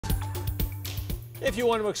If you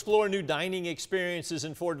want to explore new dining experiences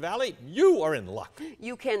in Fort Valley, you are in luck.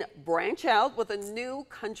 You can branch out with a new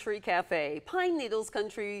country cafe. Pine Needles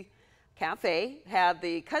Country Cafe had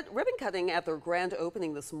the ribbon cutting at their grand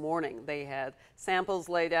opening this morning. They had samples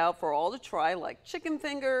laid out for all to try, like chicken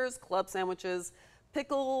fingers, club sandwiches,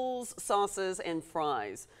 pickles, sauces, and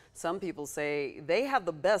fries. Some people say they have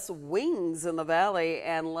the best wings in the valley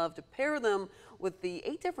and love to pair them with the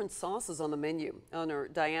 8 different sauces on the menu. Owner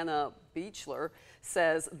Diana Beechler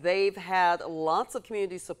says they've had lots of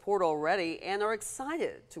community support already and are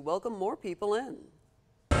excited to welcome more people in.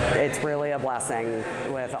 It's really a blessing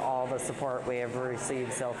with all the support we have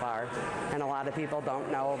received so far. And a lot of people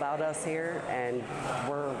don't know about us here, and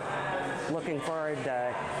we're looking forward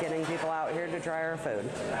to getting people out here to try our food.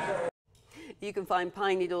 You can find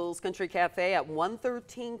Pine Needles Country Cafe at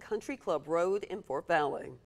 113 Country Club Road in Fort Valley.